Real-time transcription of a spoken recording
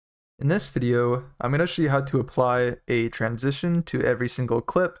In this video, I'm going to show you how to apply a transition to every single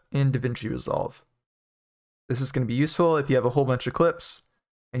clip in DaVinci Resolve. This is going to be useful if you have a whole bunch of clips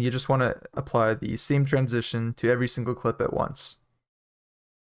and you just want to apply the same transition to every single clip at once.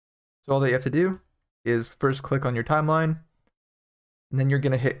 So all that you have to do is first click on your timeline, and then you're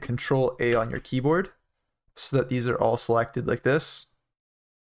going to hit Control A on your keyboard so that these are all selected like this.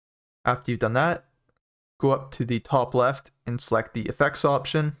 After you've done that, go up to the top left and select the Effects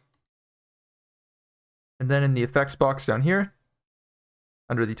option. And then in the effects box down here,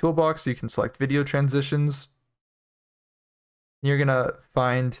 under the toolbox, you can select video transitions. You're going to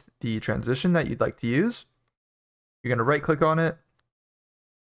find the transition that you'd like to use. You're going to right click on it,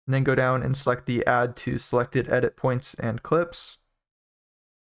 and then go down and select the Add to Selected Edit Points and Clips.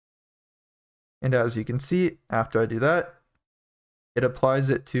 And as you can see, after I do that, it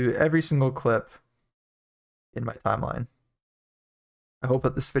applies it to every single clip in my timeline. I hope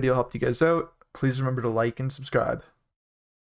that this video helped you guys out. Please remember to like and subscribe.